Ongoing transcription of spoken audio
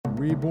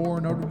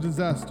Reborn out of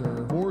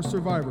disaster, 4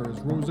 survivors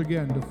rose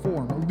again to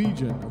form a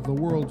legion of the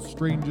world's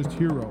strangest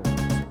heroes.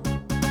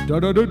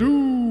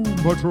 Doom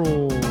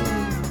Patrol!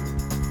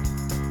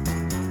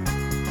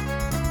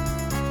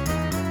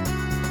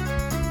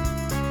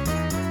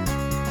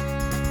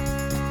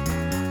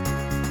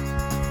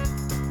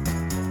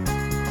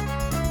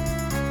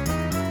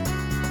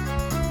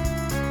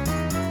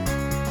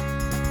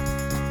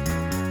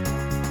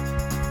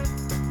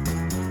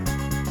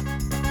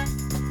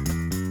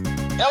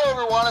 Hello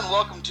everyone and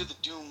welcome to the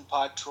Doom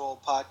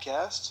Podtrol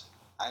podcast.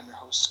 I'm your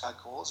host Scott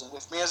Coles, and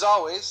with me as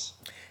always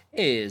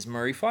is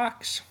Murray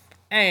Fox.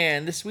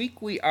 And this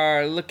week we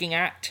are looking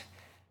at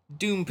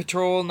Doom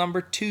Patrol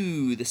number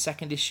 2, the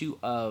second issue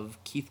of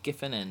Keith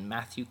Giffen and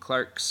Matthew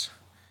Clark's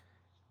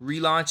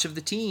relaunch of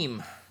the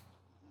team.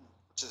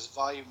 Which is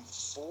volume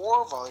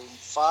 4, volume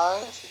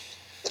 5.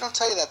 They don't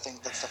tell you that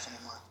stuff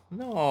anymore.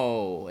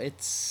 No,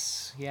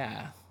 it's,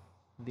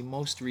 the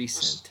most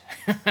recent.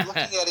 Looking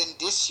at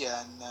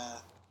Indicia, and the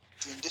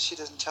Indicia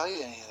doesn't tell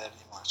you any of that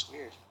anymore. It's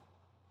weird.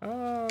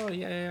 Oh,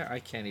 yeah, I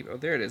can't even. Oh,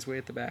 there it is, way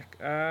at the back.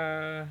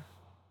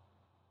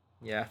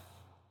 Yeah.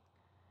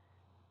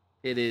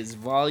 It is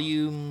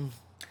volume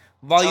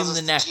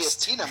the next. The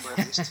GST number, at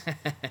least.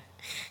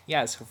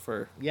 Yeah, so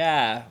for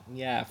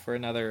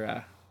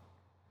another,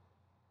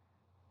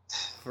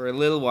 for a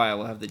little while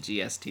we'll have the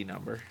GST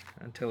number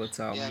until it's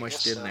all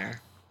mushed in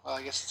there. Well,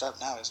 I guess it's up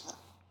now, isn't it?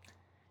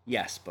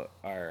 Yes, but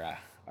our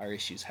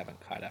issues haven't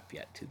caught up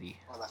yet to the...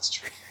 Well, that's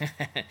true.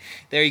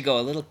 There you go,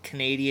 a little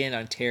Canadian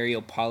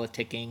Ontario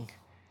politicking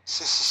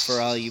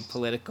for all you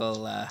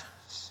political...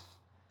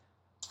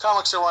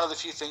 Comics are one of the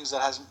few things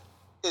that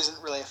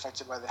isn't really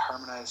affected by the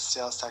harmonized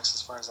sales tax,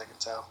 as far as I can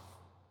tell.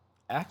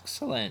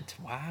 Excellent.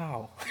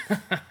 Wow.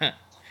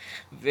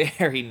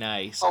 Very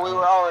nice. Well, we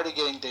were already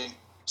getting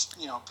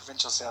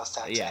provincial sales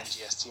tax and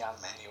GST on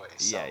them anyway.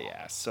 So.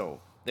 Yeah.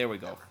 So, there we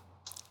go.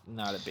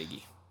 Not a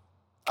biggie.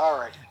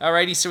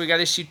 Alrighty, so we got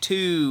issue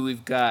 2.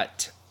 We've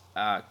got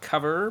a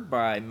cover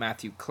by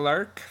Matthew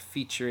Clark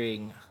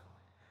featuring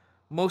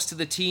most of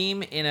the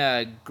team in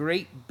a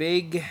great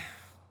big...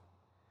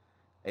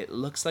 It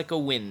looks like a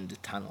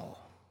wind tunnel.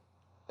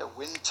 A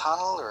wind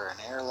tunnel or an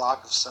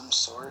airlock of some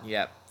sort?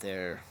 Yep,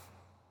 they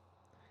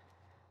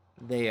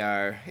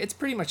are... It's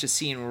pretty much a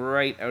scene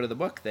right out of the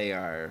book. They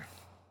are...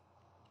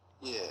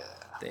 Yeah.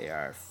 They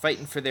are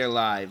fighting for their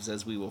lives,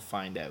 as we will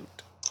find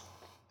out.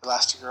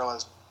 Elastigirl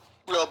is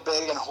real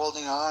big and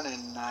holding on,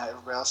 and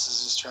everybody else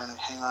is just trying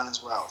to hang on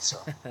as well. So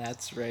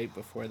that's right,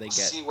 before they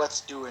see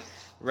what's doing.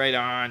 Right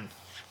on.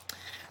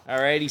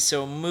 Alrighty,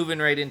 so moving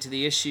right into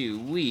the issue,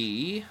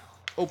 we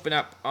open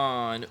up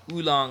on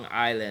Oolong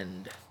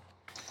Island.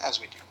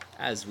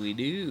 As we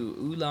do,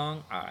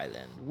 Oolong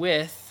Island.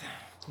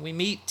 We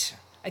meet,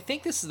 I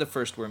think this is the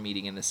first we're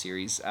meeting in the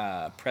series,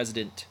 Madame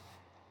President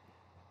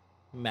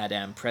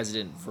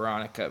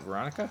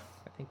Veronica?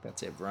 I think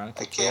that's it,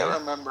 Veronica. I can't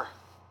remember.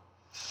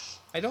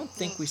 I don't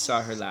think we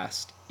saw her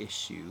last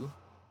issue.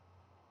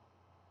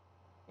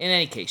 In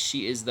any case,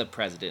 she is the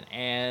president,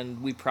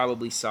 and we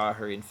probably saw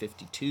her in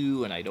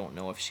 52, and I don't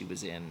know if she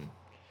was in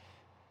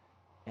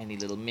any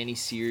little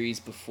mini-series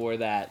before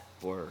that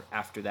or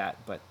after that,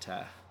 but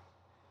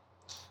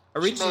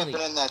originally... She may have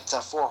been in that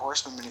Four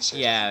Horsemen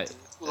mini-series. Yeah.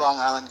 The Long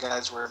Island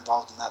guys were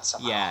involved in that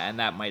somehow. Yeah, and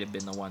that might have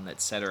been the one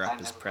that set her up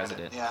as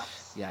president.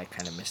 Yeah, I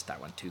kind of missed that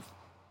one, too.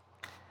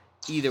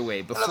 Either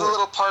way, before... Another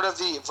little part of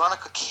the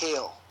Veronica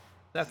Cale.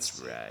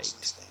 That's right.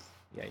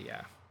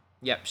 Yeah.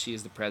 Yep, she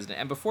is the president.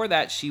 And before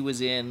that, she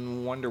was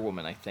in Wonder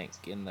Woman, I think,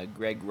 in the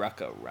Greg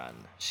Rucka run.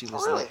 She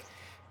was really?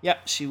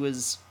 Yep, she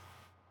was...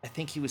 I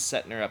think he was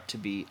setting her up to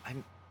be... I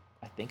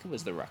think it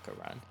was the Rucka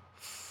run.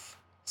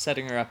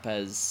 Setting her up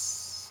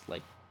as,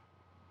 like,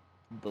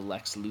 the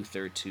Lex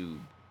Luthor to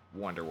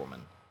Wonder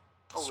Woman.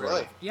 Oh,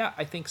 really? Yeah,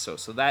 I think so.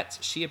 So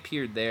she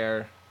appeared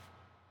there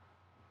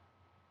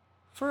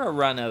for a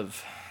run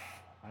of...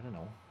 I don't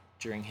know.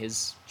 During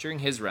his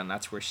run,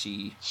 that's where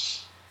she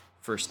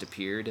first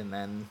appeared, and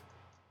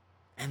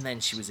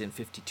then she was in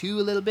 52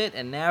 a little bit,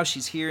 and now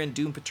she's here in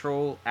Doom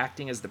Patrol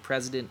acting as the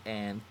president,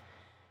 and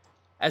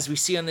as we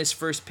see on this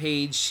first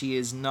page, she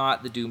is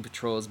not the Doom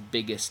Patrol's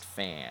biggest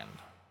fan.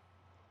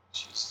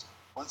 She's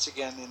once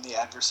again in the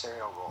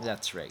adversarial role.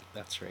 That's right.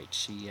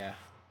 She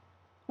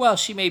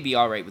she may be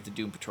all right with the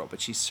Doom Patrol,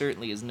 but she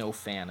certainly is no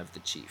fan of the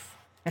Chief.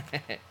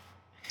 I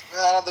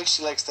don't think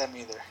she likes them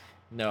either.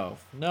 No,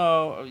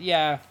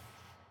 yeah.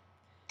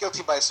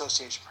 Guilty by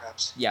association,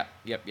 perhaps. Yep.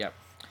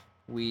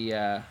 We,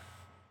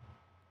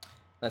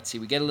 let's see,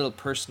 we get a little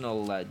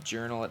personal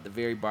journal at the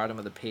very bottom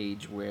of the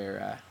page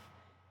where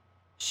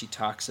she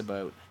talks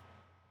about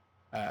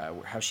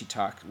where she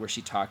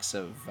talks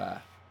of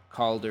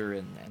Calder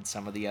and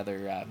some of the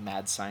other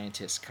mad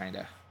scientists kind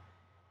of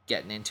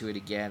getting into it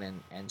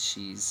again, and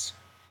she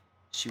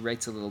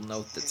writes a little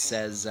note that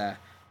says,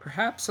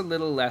 perhaps a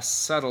little less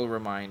subtle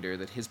reminder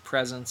that his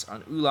presence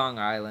on Oolong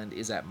Island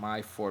is at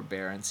my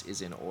forbearance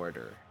is in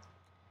order.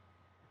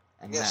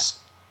 And yes,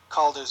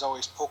 Calder's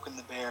always poking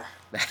the bear.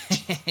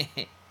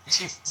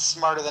 He's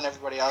smarter than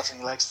everybody else, and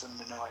he likes them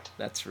to know it.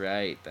 That's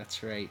right.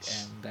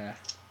 And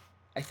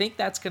I think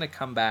that's going to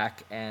come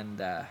back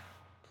and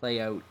play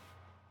out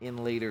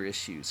in later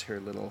issues, her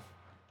little...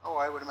 Oh,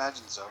 I would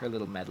imagine so. Her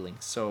little meddling.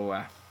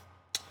 So,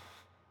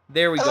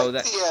 there we I go.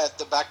 like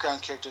the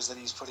background characters that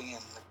he's putting in.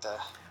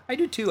 I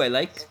do too. I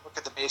like... Look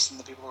at the base and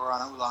the people who are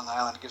on Oolong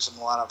Island. It gives them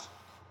a lot of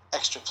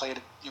extra play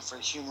for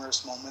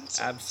humorous moments.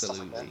 And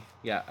Absolutely. Stuff like that.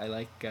 Yeah, I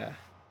like...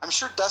 I'm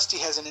sure Dusty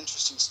has an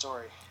interesting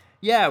story.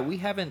 Yeah, we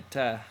haven't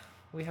had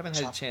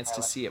a chance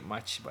to see it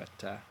much,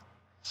 but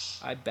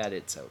I bet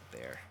it's out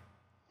there.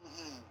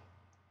 Mm-hmm.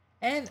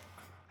 And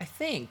I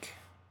think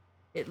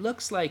it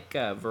looks like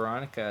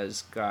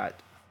Veronica's got...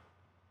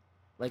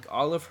 Like,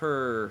 all of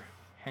her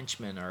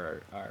henchmen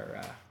are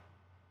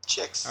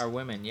chicks. Are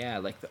women, yeah.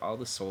 Like, all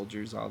the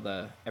soldiers, all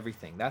the...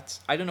 Everything.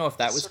 I don't know if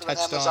that was sort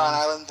touched of an Amazon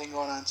Island thing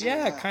going on, too.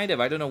 Yeah, kind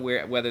of. I don't know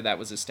whether that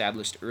was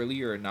established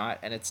earlier or not.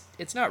 And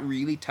it's not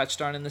really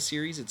touched on in the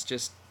series. It's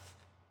just...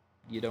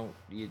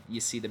 You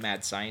see the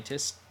mad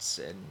scientists,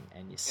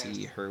 and you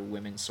see her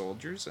women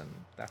soldiers, and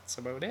that's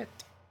about it.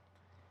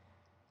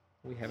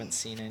 We haven't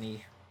seen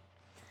any...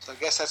 So I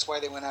guess that's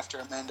why they went after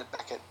Amanda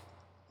Beckett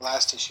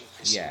last issue,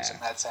 because she was a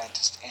mad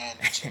scientist and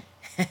a chick.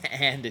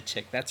 And a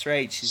chick, that's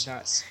right. She's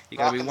not... You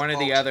gotta be one or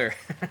the other.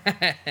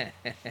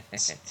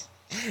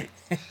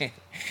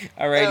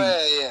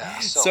 Alrighty. Yeah.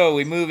 So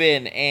we move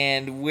in,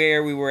 and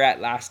where we were at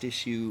last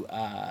issue,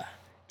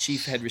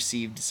 Chief had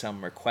received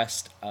some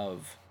request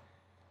of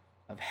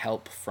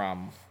help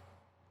from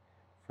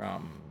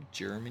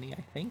Germany,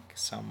 I think.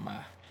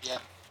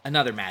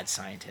 Another mad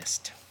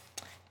scientist.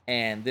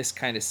 And this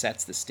kind of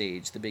sets the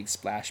stage, the big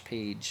splash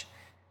page.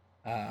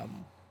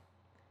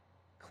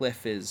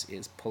 Cliff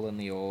is pulling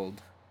the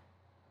old,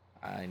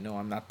 I know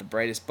I'm not the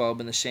brightest bulb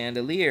in the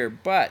chandelier,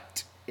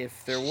 but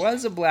if there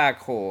was a black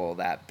hole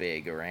that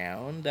big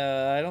around,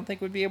 I don't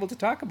think we'd be able to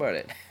talk about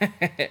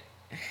it.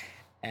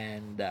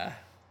 And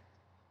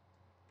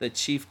the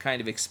chief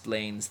kind of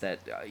explains that,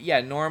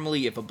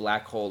 normally if a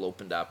black hole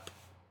opened up,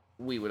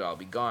 we would all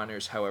be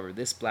goners. However,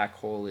 this black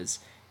hole is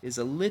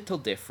a little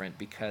different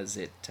because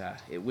it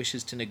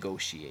wishes to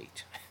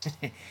negotiate.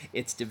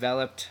 It's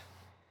developed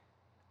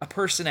a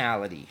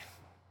personality.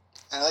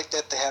 I like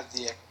that they have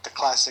the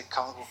classic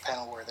comic book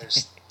panel where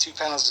there's two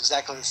panels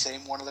exactly the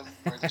same. One of them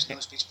where there's no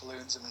speech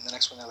balloons, and then the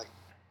next one they're like,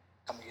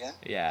 come again?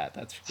 Yeah,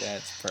 that's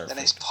perfect. The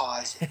nice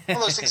pause. One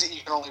of those things that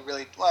you can only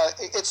really... Well,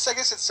 I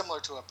guess it's similar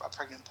to a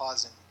pregnant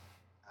pause in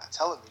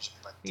television,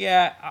 but...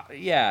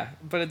 Yeah,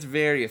 but it's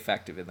very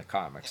effective in the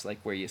comics. Like,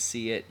 where you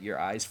see it, your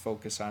eyes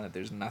focus on it,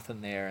 there's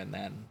nothing there, and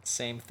then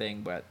same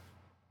thing, but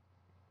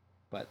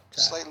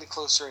slightly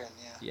closer in,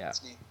 yeah.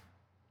 It's neat.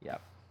 Yeah.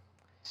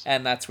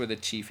 And that's where the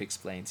chief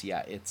explains,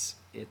 it's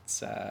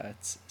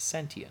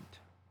sentient.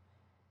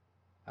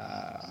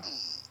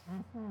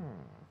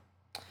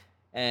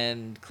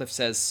 And Cliff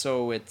says,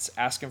 so it's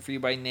asking for you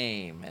by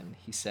name. And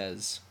he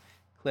says,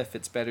 Cliff,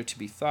 it's better to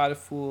be thought a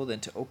fool than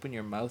to open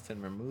your mouth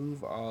and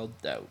remove all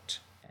doubt.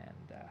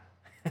 And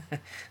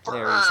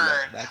Larry's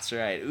that's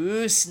right.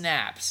 Ooh,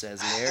 snap,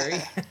 says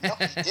Larry. No,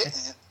 he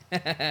didn't.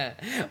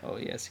 Oh,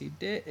 yes, he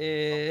did. Oh,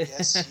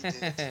 yes, he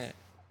did.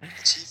 The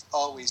chief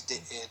always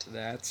did it.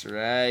 That's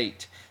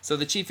right. So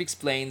the chief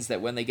explains that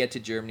when they get to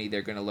Germany,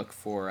 they're going to look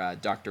for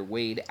Dr.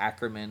 Wade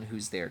Ackerman,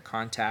 who's their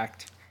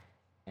contact.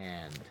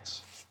 And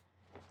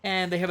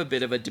they have a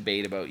bit of a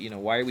debate about,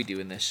 why are we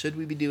doing this? Should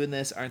we be doing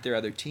this? Aren't there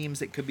other teams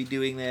that could be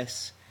doing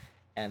this?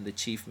 And the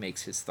chief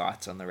makes his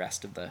thoughts on the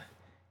rest of the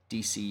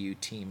DCU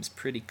teams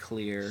pretty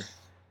clear.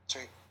 That's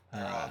right.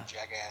 They're all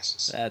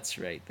jackasses. That's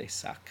right. They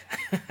suck.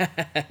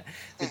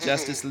 The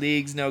Justice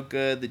League's no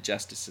good. The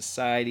Justice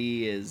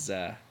Society is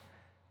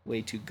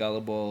way too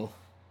gullible.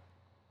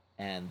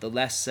 And the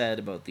less said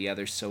about the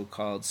other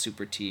so-called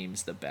super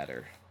teams, the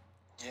better.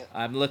 Yep.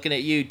 I'm looking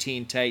at you,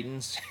 Teen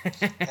Titans.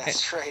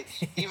 That's right.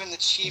 Even the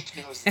chief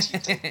knows the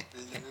Teen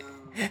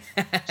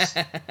Titans.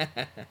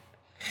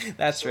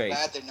 That's so right.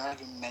 Bad they're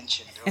not even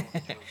mentioned. Oh,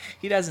 no.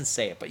 He doesn't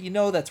say it, but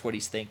that's what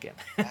he's thinking.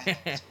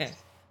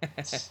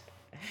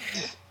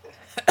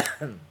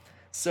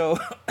 So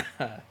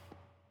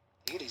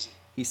Take it easy.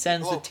 He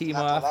sends the team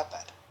not off. That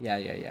bad.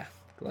 Yeah.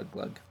 Glug,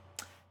 glug.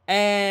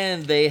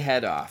 And they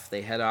head off.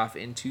 They head off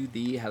into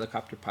the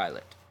helicopter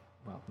pilot.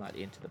 Well, not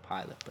into the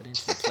pilot, but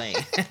into the plane.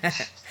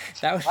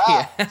 That was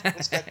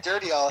It's got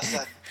dirty all of a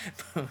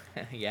sudden.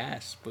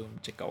 Yes, boom,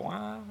 chicka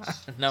wah.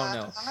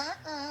 No.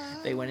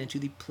 They went into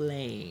the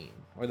plane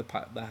or the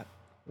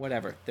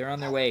whatever. They're on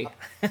their way.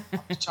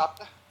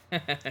 Chopper.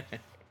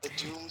 The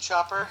Doom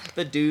Chopper.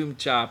 The Doom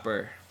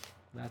Chopper.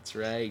 That's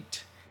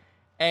right.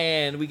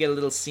 And we get a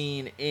little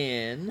scene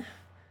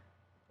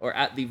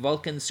at the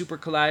Vulcan Super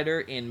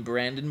Collider in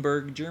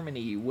Brandenburg,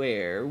 Germany,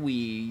 where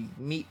we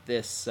meet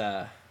this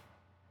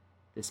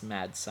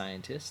mad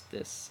scientist,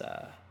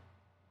 I've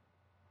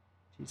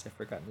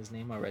forgotten his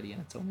name already,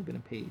 and it's only been a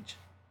page.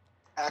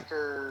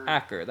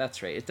 Acker,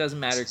 that's right. It doesn't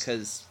matter,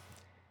 because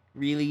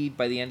really,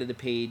 by the end of the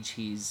page,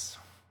 his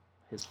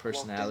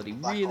personality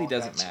really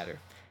doesn't matter.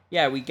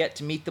 Yeah, we get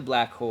to meet the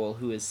black hole,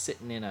 who is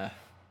sitting in a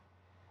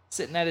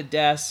sitting at a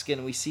desk,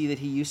 and we see that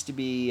he used to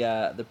be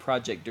the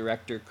project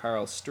director,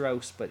 Carl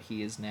Strauss, but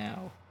he is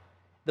now...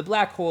 The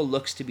black hole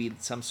looks to be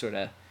some sort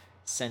of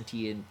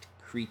sentient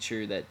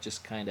creature that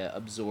just kind of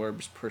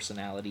absorbs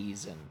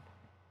personalities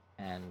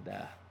and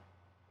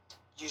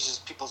uses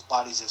people's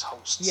bodies as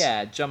hosts.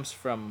 yeah, jumps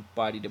from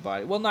body to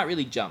body. Well, not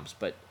really jumps,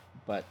 but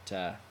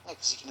yeah,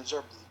 because he can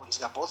absorb them. Well, he's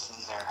got both of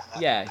them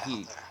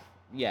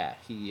there.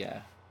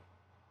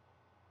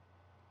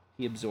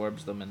 He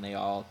absorbs them, and they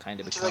all kind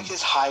of It's become like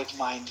his hive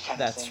mind kind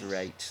of That's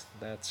thing.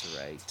 That's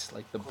right.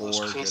 Like the All Borg.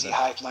 those crazy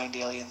hive mind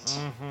aliens.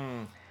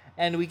 Mm-hmm.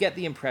 And we get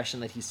the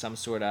impression that he's some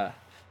sort of...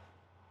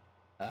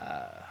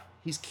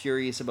 he's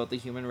curious about the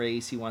human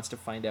race. He wants to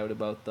find out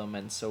about them,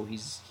 and so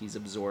he's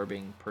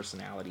absorbing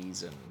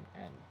personalities and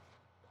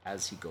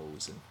as he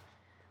goes. And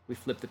we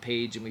flip the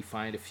page, and we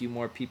find a few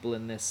more people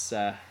in this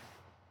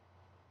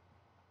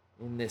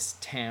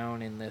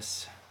town, in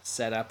this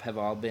setup, have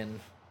all been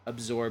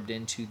absorbed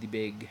into the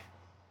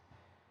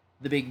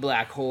big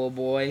black hole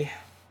boy.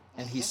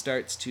 And he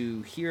starts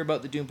to hear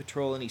about the Doom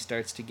Patrol, and he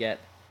starts to get...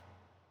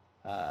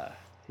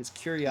 his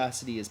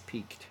curiosity is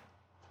piqued.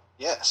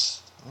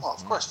 Yes. Well,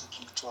 of course, the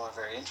Doom Patrol are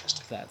very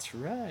interesting. That's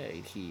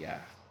right. He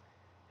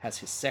has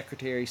his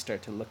secretary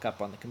start to look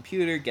up on the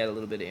computer, get a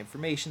little bit of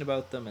information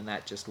about them, and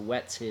that just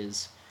whets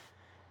his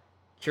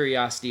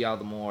curiosity all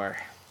the more.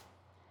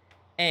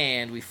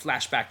 And we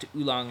flash back to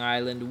Oolong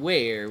Island,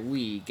 where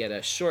we get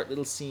a short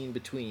little scene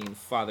between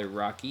Father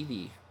Rocky,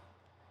 the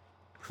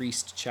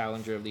priest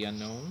challenger of the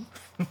unknown,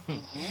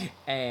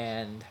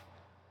 and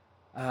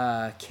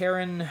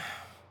Karen,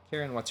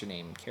 what's her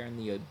name? Karen,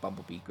 the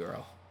Bumblebee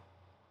girl.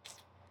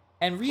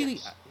 And really,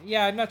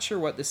 yeah, I'm not sure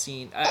what the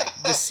scene...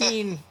 the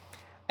scene,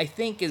 I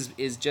think,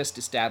 is just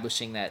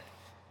establishing that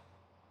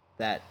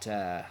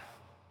the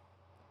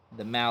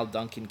Mal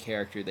Duncan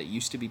character that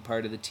used to be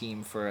part of the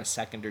team for a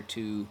second or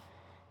two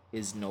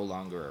is no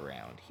longer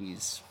around.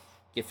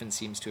 Giffen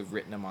seems to have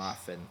written him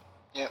off, and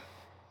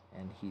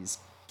he's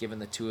given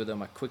the two of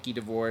them a quickie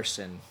divorce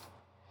and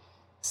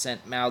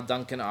sent Mal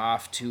Duncan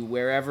off to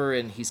wherever,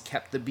 and he's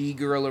kept the bee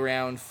girl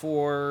around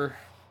for...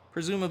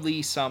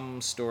 presumably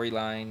some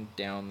storyline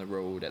down the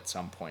road at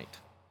some point.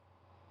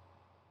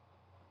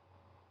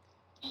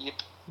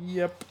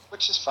 Yep.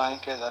 Which is fine,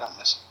 because I don't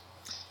miss him.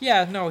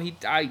 Yeah, no,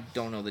 I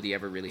don't know that he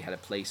ever really had a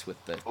place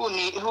with the...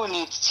 Who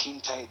needs Teen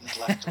Titans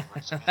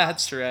leftovers?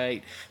 That's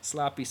right.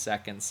 Sloppy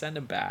seconds. Send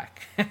him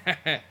back.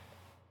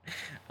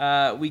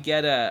 We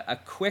get a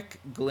quick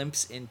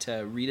glimpse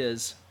into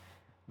Rita's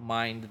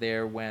mind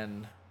there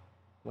when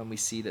we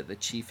see that the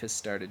chief has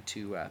started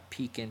to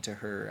peek into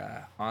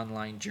her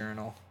online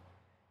journal,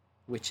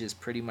 which is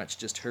pretty much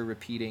just her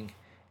repeating,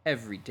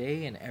 "Every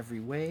day in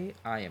every way,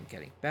 I am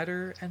getting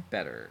better and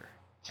better."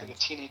 It's like a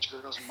teenage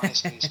girl's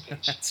MySpace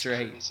page. That's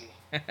right. Crazy.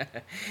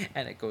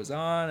 And it goes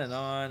on,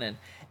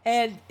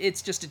 and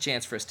it's just a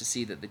chance for us to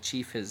see that the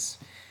chief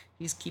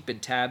he's keeping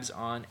tabs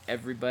on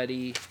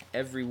everybody,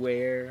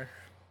 everywhere.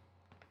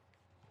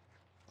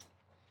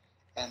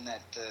 And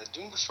that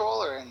Doom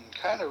Patrol are in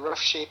kind of rough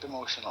shape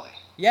emotionally.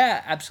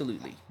 Yeah,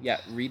 absolutely.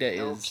 Yeah, Rita is...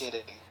 No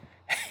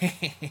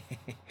kidding.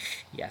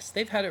 Yes,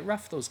 they've had it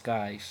rough, those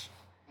guys.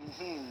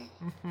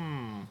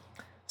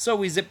 So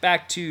we zip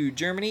back to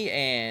Germany,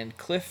 and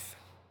Cliff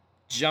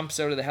jumps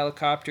out of the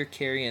helicopter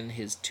carrying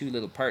his two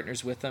little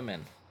partners with him,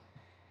 and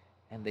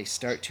they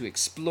start to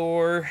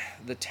explore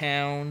the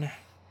town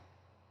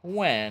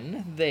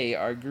when they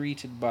are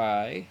greeted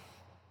by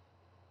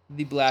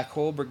the Black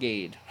Hole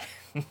Brigade.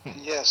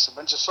 Yes, a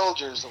bunch of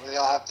soldiers. They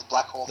all have the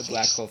black hole face. The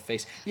black hole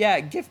face. Yeah,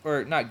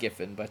 not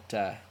Giffen, but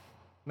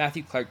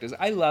Matthew Clark does.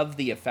 I love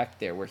the effect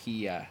there where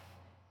he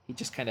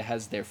just kind of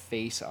has their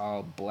face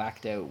all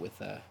blacked out with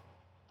a...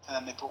 And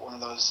then they put one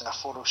of those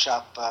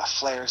Photoshop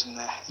flares in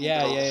the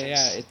Yeah.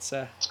 It's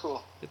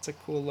cool. It's a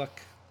cool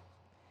look.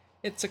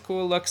 It's a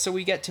cool look. So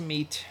we get to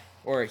meet,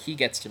 or he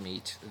gets to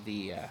meet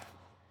the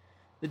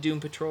Doom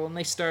Patrol, and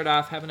they start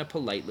off having a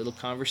polite little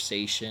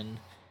conversation,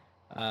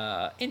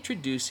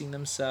 introducing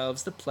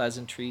themselves, the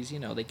pleasantries.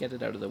 They get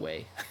it out of the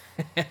way,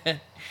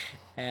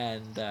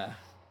 and.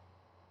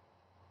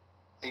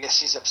 I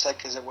guess he's upset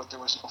because there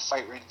was no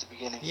fight right at the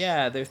beginning.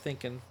 Yeah, they're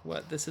thinking,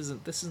 "What? This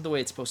isn't the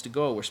way it's supposed to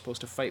go. We're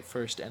supposed to fight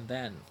first, and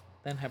then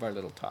have our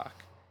little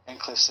talk." And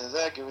Cliff says,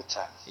 "Give it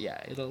time."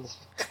 Yeah,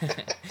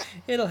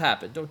 it'll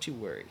happen. Don't you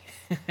worry.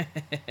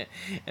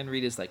 And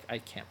Rita's like, "I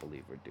can't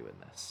believe we're doing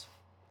this."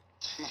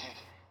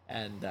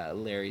 And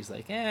Larry's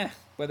like,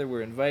 whether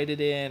we're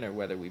invited in or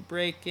whether we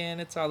break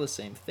in, it's all the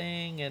same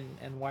thing.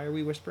 And why are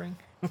we whispering?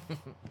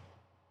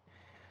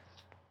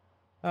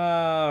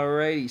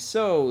 Alrighty,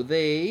 so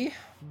the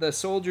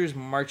soldiers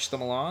march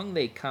them along.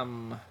 They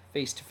come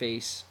face to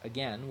face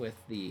again with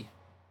the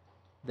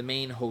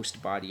main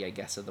host body, I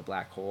guess, of the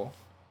black hole.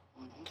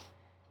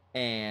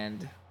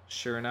 And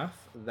sure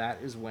enough,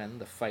 that is when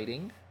the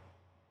fighting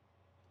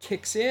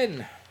kicks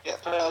in. Yeah,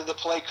 but the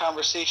polite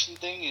conversation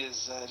thing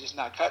is just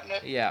not cutting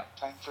it. Yeah.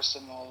 Time for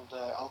some old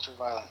ultra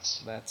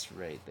violence. That's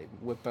right. They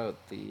whip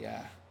out the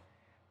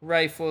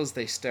rifles.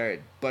 They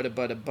start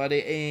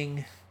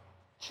budda-ing.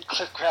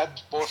 Cliff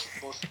grabs both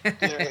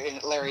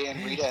Larry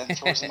and Rita and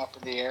throws them up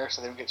in the air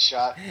so they don't get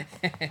shot.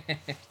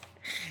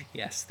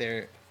 Yes,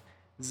 they're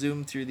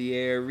zoomed through the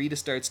air. Rita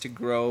starts to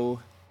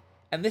grow.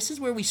 And this is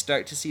where we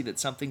start to see that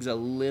something's a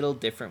little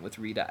different with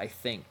Rita, I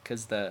think,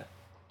 because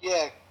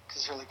Yeah,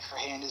 because her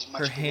hand is much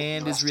her bigger than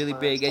hand the is rest really of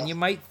her big, and stuff. you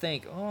might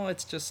think, oh,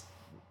 it's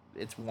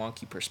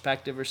wonky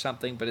perspective or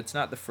something, but it's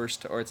not the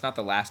first, or it's not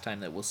the last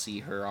time that we'll see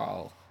her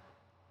all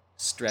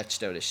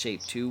stretched out of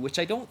shape too, which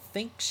I don't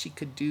think she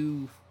could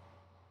do.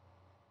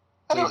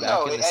 I don't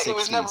know. In the It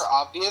was 60s. never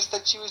obvious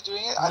that she was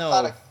doing it. I No.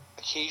 thought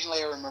occasionally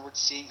I remembered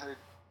seeing her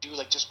do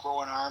just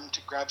grow an arm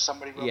to grab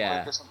somebody real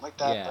quick or something like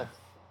that. Yeah. But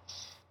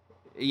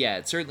yeah,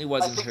 it certainly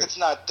wasn't. I think her. it's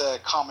not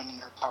common in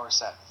her power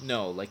set.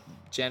 No, like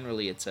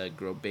generally it's a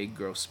grow big,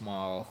 grow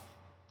small.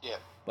 Yeah.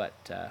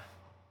 But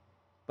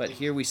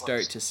here we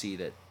start to see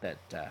that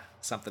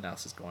something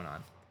else is going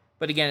on.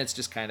 But again, it's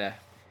just kind of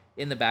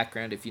in the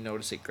background. If you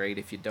notice it, great.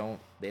 If you don't,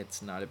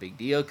 it's not a big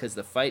deal because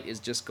the fight is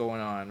just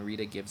going on.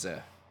 Rita gives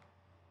a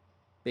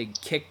big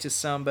kick to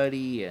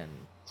somebody and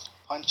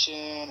punch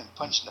in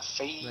the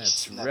face.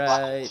 That's in that right.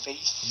 black hole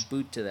face.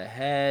 Boot to the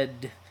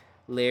head.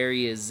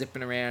 Larry is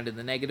zipping around in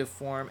the negative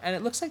form, and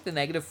it looks like the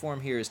negative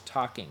form here is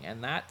talking.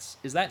 And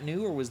is that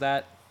new or was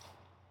that?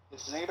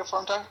 Is the negative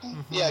form talking?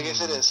 Mm-hmm. Yeah, I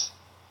guess it is.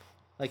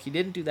 Like he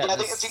didn't do that. Yeah, I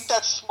think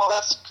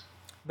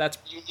that's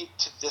unique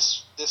to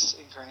this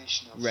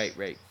incarnation of. Right.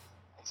 I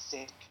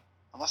think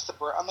unless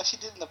he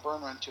did in the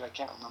burn run too, I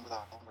can't remember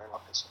that one very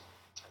well because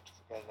it's hard to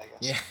forget it, I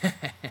guess.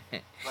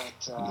 Yeah. But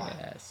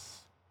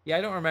yes. Yeah,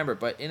 I don't remember,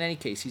 but in any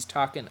case, he's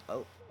talking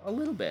a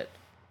little bit,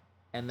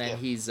 and then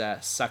he's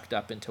sucked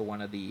up into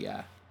one of the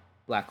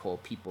black hole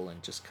people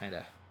and just kind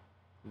of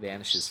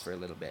vanishes for a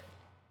little bit.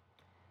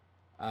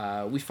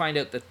 We find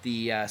out that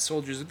the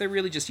soldiers, they're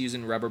really just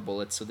using rubber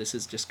bullets, so this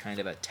is just kind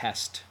of a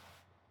test.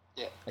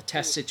 Yeah. A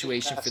test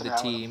situation for the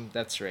team.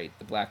 That's right.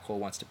 The black hole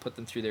wants to put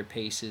them through their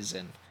paces,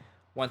 and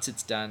once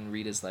it's done,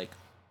 Rita's like,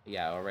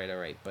 yeah, all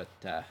right, but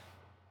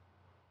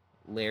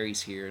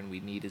Larry's here, and we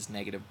need his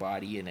negative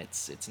body, and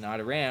it's not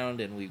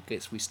around, and we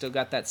still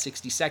got that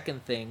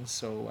 60-second thing,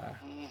 so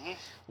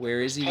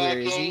where is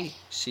he?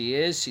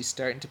 She's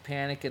starting to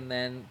panic, and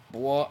then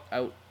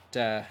out.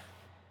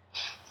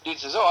 Dude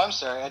says, "Oh, I'm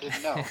sorry, I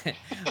didn't know."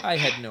 I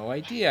had no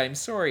idea. I'm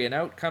sorry. And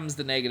out comes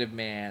the negative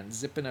man,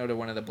 zipping out of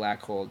one of the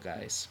black hole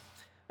guys.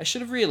 I should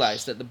have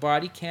realized that the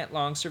body can't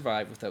long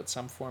survive without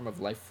some form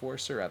of life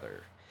force or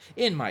other.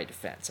 In my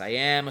defense, I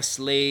am a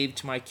slave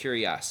to my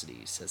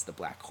curiosity, says the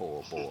black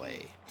hole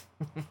boy.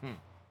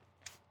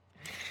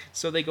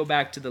 So they go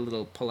back to the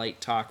little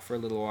polite talk for a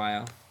little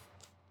while.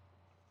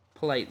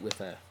 Polite with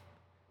an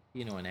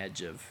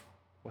edge of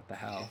what the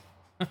hell.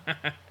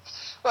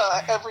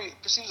 Well, it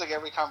seems like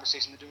every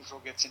conversation the Doom Patrol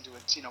gets into,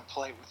 it's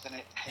polite with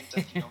a hint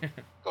of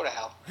go to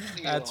hell.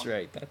 That's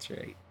right.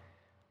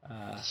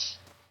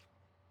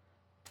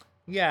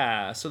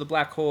 Yeah. So the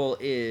black hole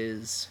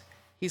he's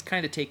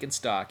kind of taking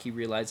stock. He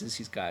realizes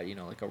he's got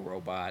like a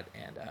robot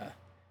and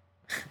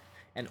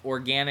an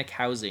organic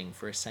housing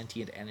for a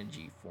sentient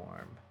energy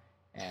form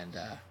and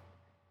a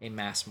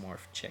mass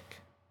morph chick.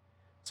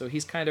 So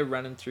he's kind of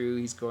running through.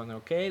 He's going,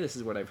 okay, this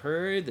is what I've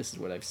heard. This is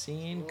what I've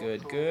seen.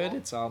 Good.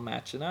 It's all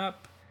matching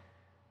up.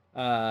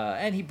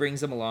 And he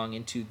brings them along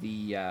into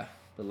the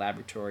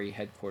laboratory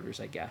headquarters,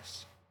 I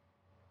guess.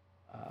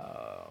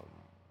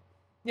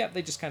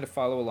 They just kind of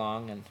follow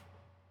along, and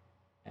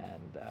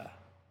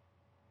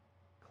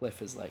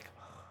Cliff is like,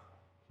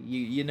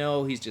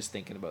 he's just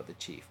thinking about the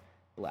chief.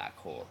 Black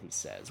hole, he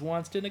says.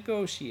 Wants to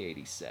negotiate,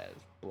 he says.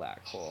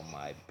 Black hole,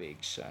 my big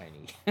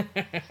shiny.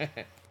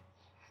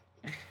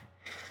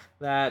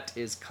 That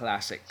is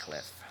classic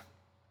Cliff.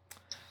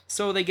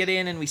 So they get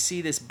in and we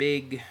see this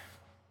big...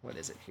 What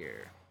is it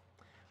here?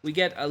 We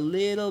get a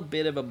little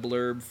bit of a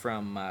blurb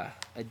from a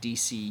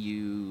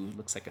DCU,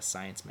 looks like a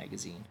science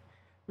magazine,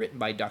 written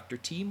by Dr.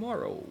 T.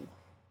 Morrow.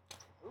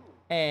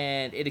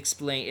 And it's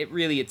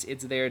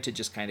there to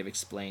just kind of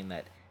explain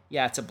that,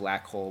 yeah, it's a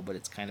black hole, but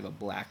it's kind of a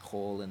black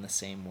hole in the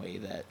same way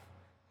that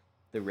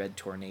the red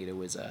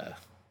tornado is a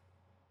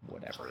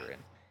whatever,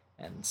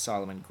 and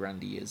Solomon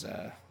Grundy is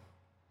a...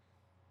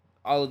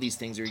 All of these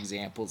things are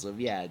examples of,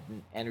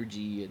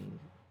 energy and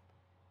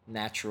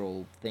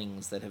natural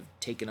things that have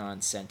taken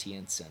on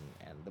sentience,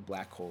 and the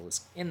black hole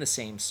is in the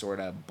same sort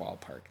of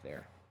ballpark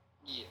there.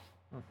 Yeah.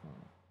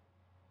 Mm-hmm.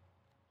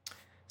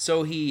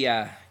 So he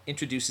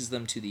introduces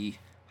them to the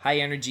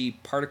high-energy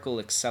particle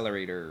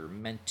accelerator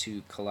meant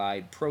to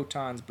collide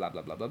protons, blah,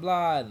 blah, blah, blah,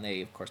 blah, and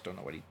they, of course, don't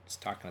know what he's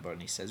talking about,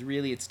 and he says,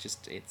 really,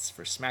 it's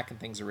for smacking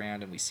things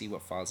around, and we see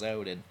what falls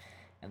out, and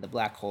the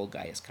black hole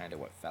guy is kind of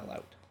what fell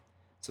out.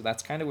 So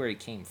that's kind of where he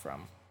came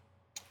from.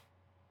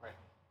 Right.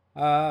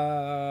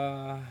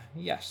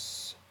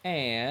 Yes.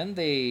 And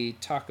they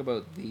talk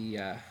about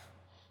the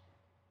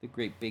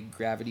great big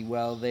gravity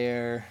well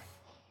there.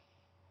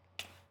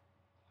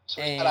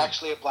 So he's not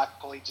actually a black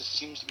hole, he just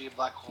seems to be a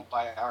black hole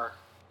by our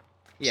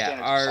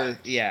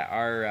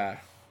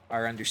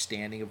our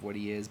understanding of what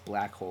he is.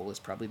 Black hole is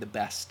probably the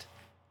best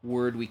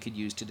word we could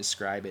use to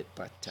describe it,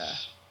 but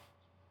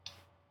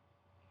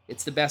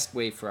it's the best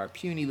way for our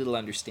puny little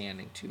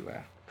understanding to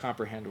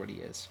comprehend what he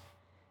is.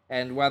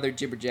 And while they're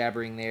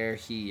jibber-jabbering there,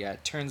 he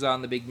turns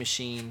on the big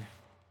machine.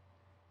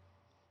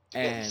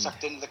 Getting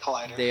sucked into the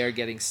collider. They are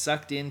getting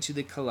sucked into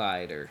the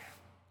collider.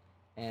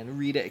 And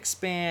Rita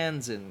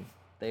expands, and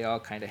they all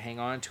kind of hang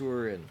on to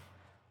her and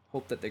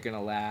hope that they're going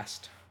to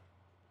last.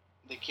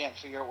 They can't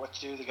figure out what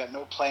to do. They got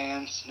no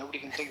plans. Nobody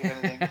can think of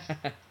anything. It's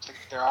like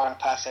they're all going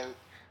to pass out.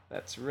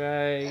 That's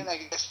right. And I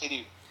guess they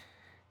do.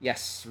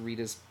 Yes,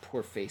 Rita's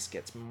poor face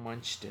gets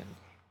munched, and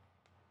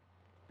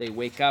they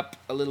wake up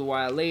a little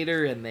while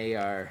later, and they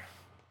are...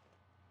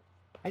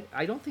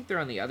 I don't think they're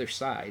on the other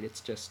side. It's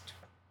just...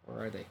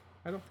 Or are they?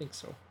 I don't think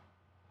so.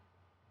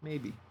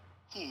 Maybe.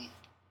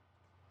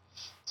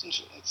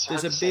 It's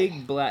there's a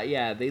big black...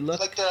 Yeah, they look...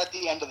 It's like they're at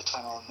the end of the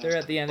tunnel. They're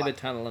at the end of a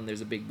tunnel, and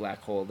there's a big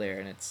black hole there,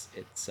 and it's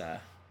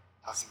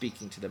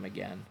speaking to them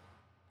again.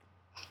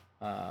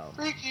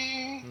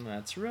 Freaky!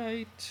 That's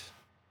right.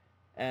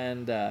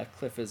 And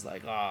Cliff is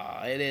like,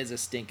 it is a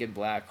stinking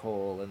black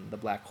hole. And the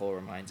black hole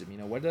reminds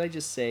him, what did I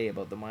just say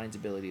about the mind's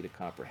ability to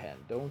comprehend?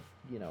 Don't,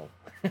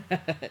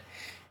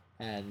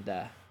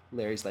 And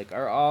Larry's like,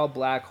 are all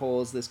black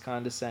holes this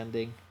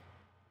condescending?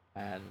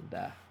 And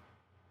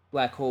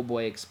Black Hole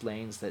Boy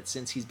explains that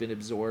since he's been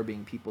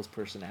absorbing people's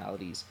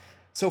personalities,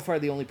 so far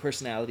the only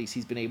personalities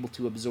he's been able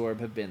to absorb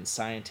have been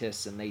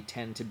scientists, and they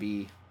tend to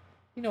be,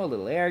 a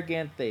little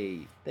arrogant.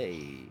 They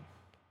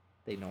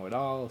know it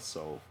all,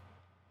 so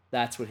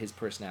that's what his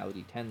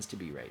personality tends to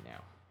be right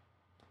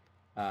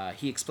now.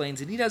 He explains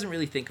that he doesn't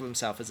really think of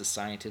himself as a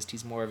scientist.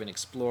 He's more of an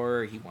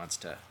explorer. He wants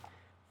to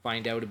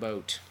find out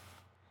about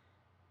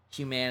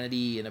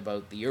humanity and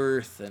about the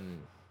Earth,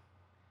 and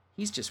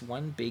he's just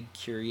one big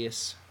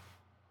curious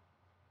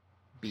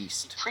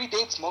beast. He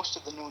predates most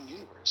of the known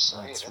universe.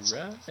 That's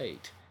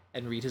right.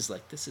 And Rita's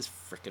like, this is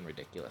frickin'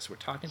 ridiculous. We're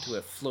talking to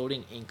a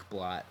floating ink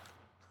blot.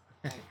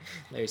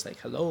 Larry's like,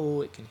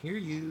 hello, it can hear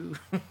you.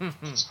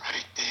 It's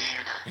right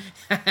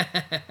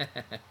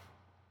there.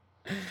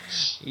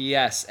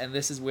 Yes, and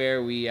this is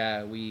where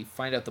we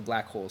find out the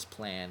black hole's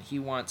plan. He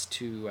wants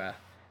to...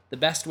 the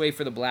best way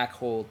for the black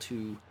hole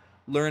to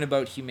learn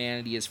about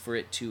humanity is for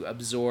it to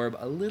absorb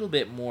a little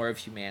bit more of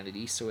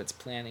humanity, so it's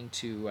planning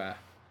to... it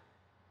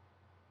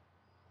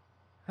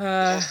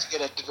has to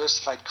get a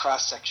diversified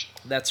cross-section.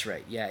 That's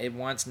right, yeah. It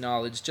wants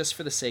knowledge just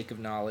for the sake of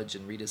knowledge,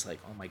 and Rita's like,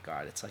 oh my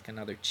god, it's like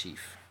another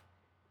chief.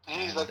 And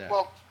he's like,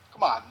 well,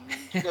 come on,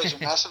 you guys are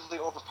massively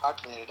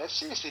overpopulated. I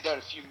seriously doubt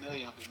a few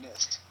million will be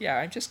missed. Yeah,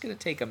 I'm just going to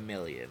take 1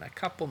 million, a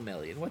couple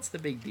million. What's the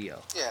big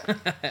deal? Yeah,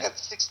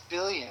 that's 6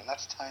 billion.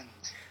 That's tiny.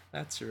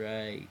 That's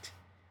right.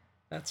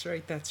 That's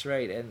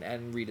right.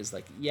 And Rita's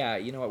like, yeah,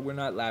 you know what? We're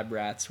not lab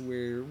rats.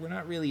 We're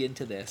not really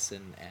into this.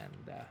 And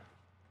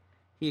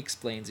he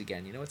explains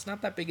again, it's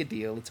not that big a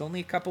deal. It's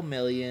only a couple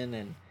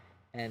million,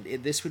 and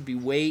this would be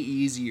way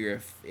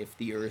easier if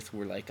the Earth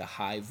were like a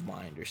hive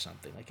mind or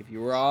something. Like if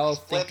you were all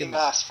thinking...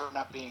 us for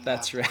not being...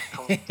 That's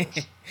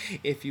right.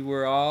 If you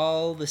were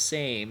all the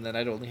same, then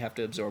I'd only have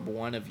to absorb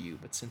one of you.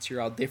 But since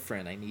you're all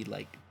different, I need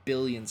like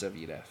billions of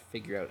you to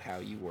figure out how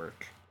you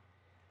work.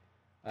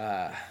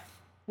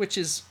 Which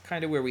is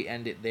kind of where we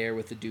end it there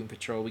with the Doom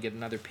Patrol. We get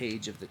another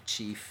page of the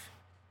Chief.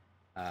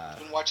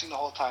 He's been watching the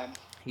whole time.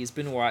 He's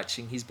been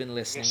watching. He's been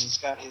listening. I guess he's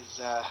got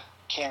his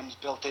cams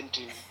built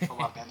into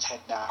Robin's head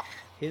now.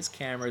 His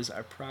cameras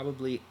are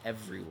probably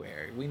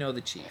everywhere. We know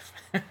the Chief.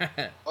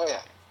 Oh,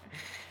 yeah.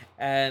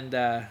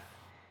 And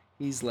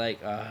he's like,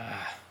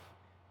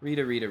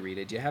 Rita,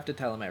 do you have to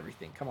tell him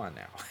everything? Come on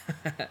now.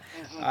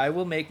 I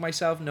will make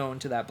myself known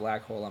to that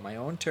black hole on my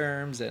own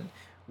terms, and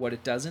what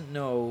it doesn't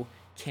know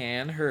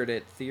can hurt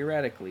it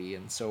theoretically.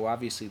 And so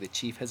obviously the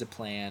Chief has a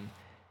plan.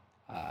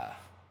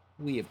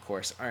 We, of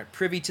course, aren't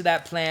privy to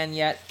that plan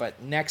yet,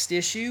 but next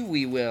issue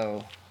we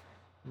will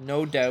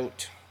no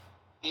doubt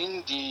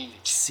indeed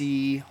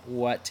see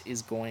what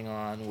is going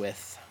on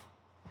with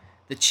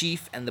the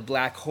Chief and the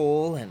black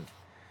hole and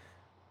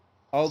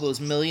all those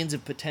millions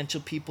of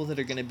potential people that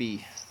are going to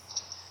be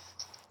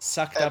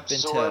sucked up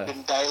into... absorbed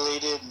and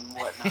dilated and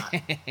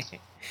whatnot.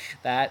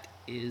 That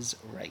is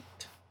right.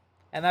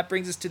 And that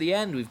brings us to the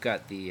end. We've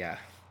got the...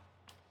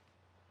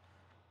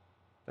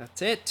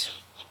 That's it.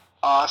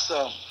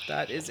 Awesome.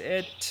 That is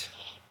it.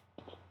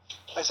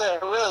 I say I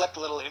really like the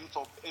little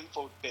info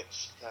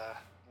bits,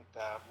 like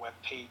the web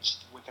page,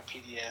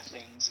 Wikipedia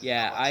things.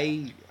 Yeah,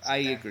 I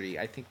agree.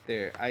 I think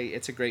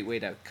it's a great way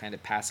to kind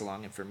of pass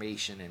along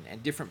information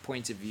and different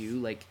points of view.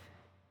 Like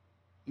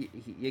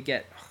you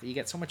get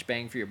so much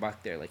bang for your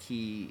buck there. Like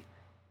he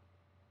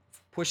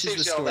pushes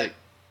the story. That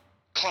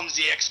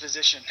clumsy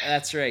exposition.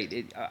 That's right.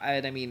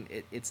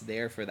 It's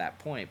there for that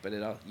point, but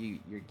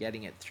you're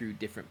getting it through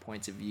different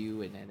points of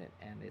view, and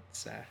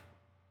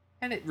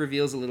it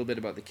reveals a little bit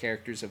about the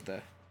characters of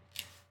the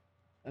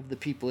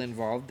people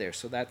involved there.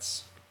 So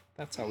that's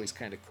always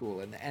kind of cool,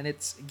 and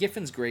it's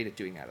Giffen's great at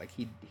doing that. Like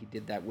he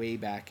did that way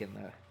back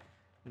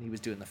when he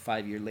was doing the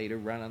 5 year later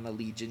run on the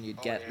Legion.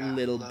 You'd get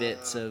little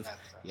bits of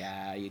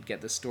you'd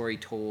get the story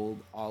told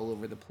all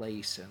over the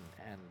place, and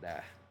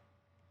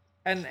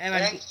And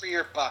Thanks for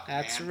your buck,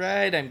 that's man.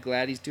 right. I'm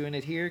glad he's doing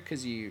it here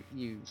because you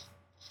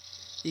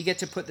get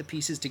to put the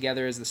pieces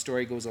together as the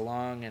story goes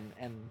along, and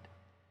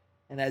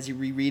as you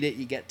reread it,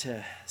 you get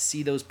to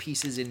see those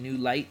pieces in new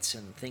lights,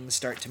 and things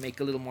start to make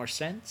a little more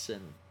sense.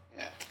 And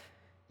Yeah.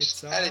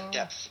 it's Added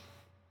depth.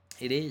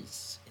 It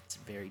is. It's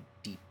very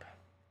deep.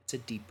 It's a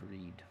deep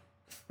read.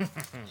 Yeah.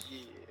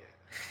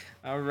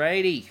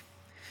 Alrighty.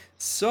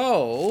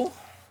 So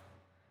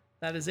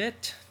that is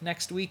it.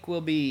 Next week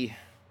we'll be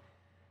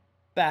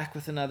back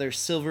with another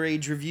Silver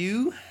Age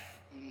review.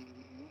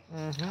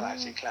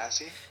 Classy.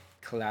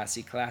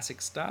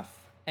 Classic stuff.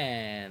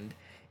 And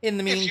in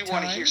the meantime, if you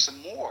want to hear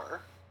some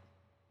more,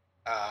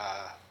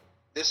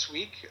 this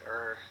week,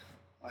 or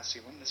let's see,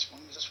 when does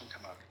this one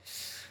come out?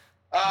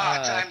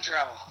 Time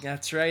travel.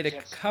 That's right,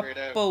 a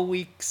couple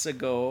weeks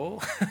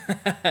ago.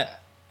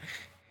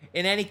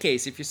 In any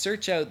case, if you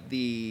search out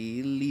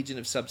the Legion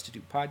of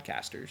Substitute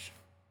Podcasters,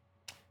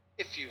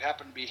 if you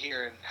happen to be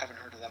here and haven't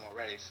heard of them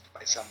already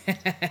by some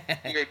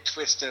weird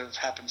twist of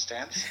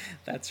happenstance,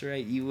 that's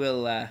right. You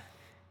will.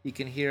 You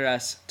can hear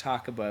us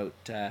talk about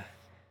the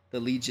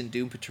Legion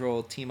Doom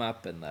Patrol team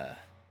up and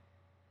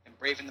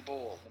Brave in the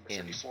Bold, number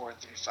 34 and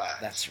 35.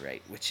 That's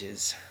right, which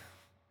is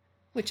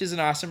an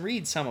awesome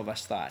read. Some of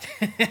us thought.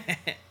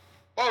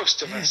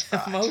 Most of us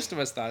thought. Most of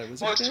us thought it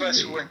was. Most a good of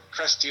us read. who weren't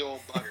crusty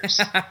old buggers.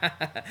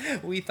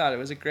 We thought it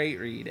was a great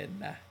read,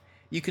 and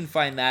you can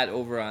find that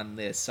over on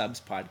the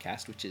Subs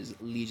podcast, which is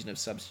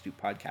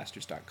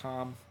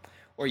legionofsubstitutepodcasters.com.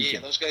 Or you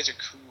can... those guys are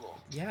cool.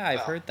 Yeah,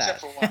 I've heard that.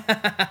 Except for one.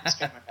 He's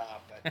kind of a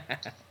knob,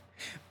 but...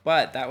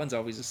 But that one's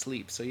always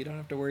asleep, so you don't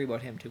have to worry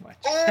about him too much.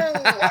 Oh,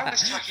 I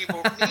was talking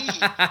about me.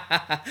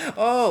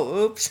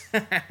 Oh, oops.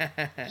 Burn.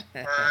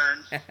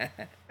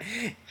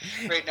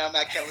 Right now,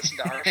 Matt can't listen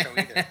to our show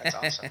either. That's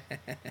awesome.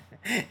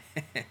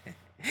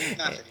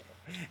 Nothing.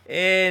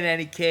 In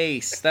any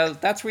case,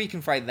 that's where you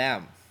can find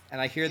them. And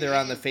I hear they're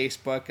on the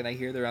Facebook, and I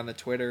hear they're on the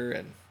Twitter,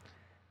 and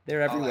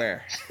they're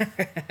everywhere.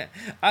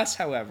 Us,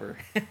 however,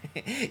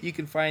 you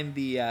can find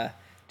the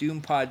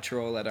Doom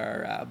Podtrol at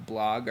our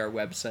blog, our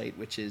website,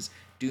 which is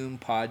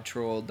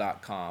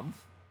doompodtrol.com.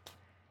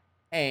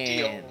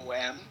 And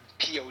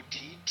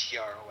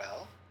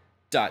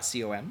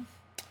DOOMPODTROL.com.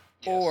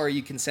 Yes. Or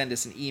you can send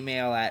us an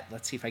email at,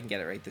 let's see if I can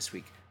get it right this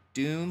week,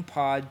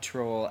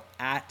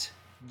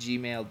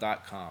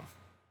 doompodtrol@gmail.com.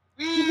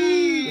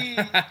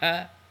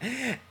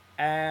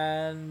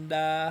 And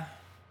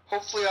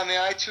hopefully on the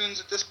iTunes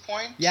at this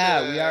point.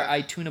 Yeah, we are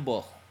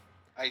iTuneable.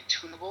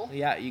 iTuneable?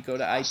 Yeah, you go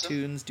to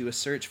iTunes, do a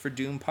search for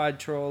Doom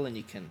Podtrol, and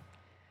you can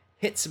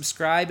hit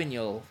subscribe, and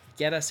you'll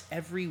get us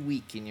every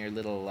week in your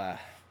little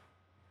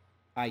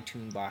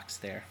iTunes box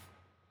there.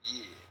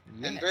 Yeah.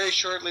 Yes. And very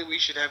shortly we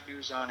should have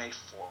news on a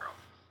forum.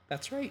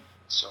 That's right.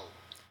 So,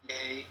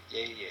 yay.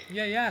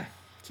 Yeah.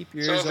 Keep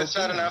your ears open. So if it's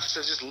not enough to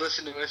just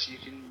listen to us, you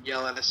can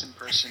yell at us in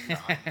person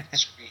on the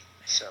screen.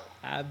 So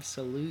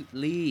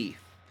absolutely.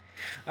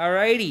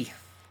 Alrighty.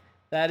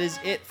 That is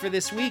it for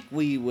this week.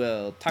 We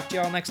will talk to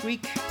y'all next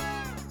week.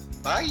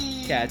 Bye.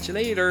 Catch you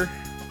later.